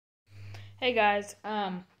Hey guys,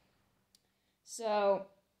 so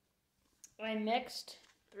I mixed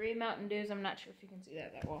 3 Mountain Dews. I'm not sure if you can see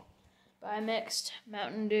that well, but I mixed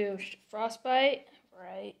Mountain Dew Frostbite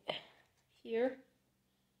right here. Here,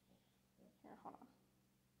 hold on.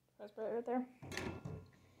 Frostbite right there.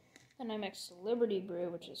 Then I mixed Liberty Brew,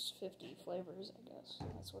 which is 50 flavors, I guess.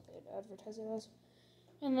 That's what they advertise it as.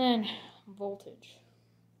 And then Voltage.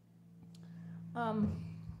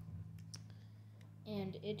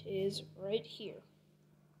 And it is right here.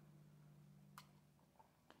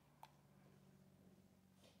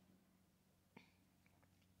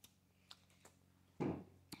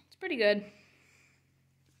 It's pretty good.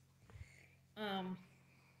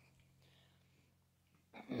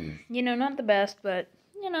 Not the best, but,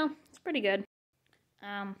 it's pretty good.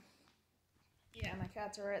 Yeah, my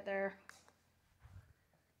cats are right there.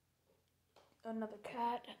 Another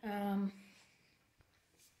cat.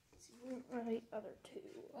 Right, other two.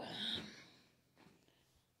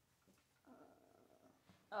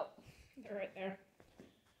 Oh, they're right there.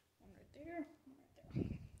 One right there, one right there.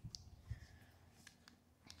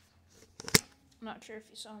 I'm not sure if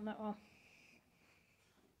you saw them that well.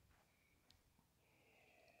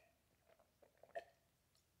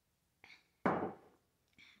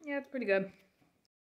 Yeah, it's pretty good.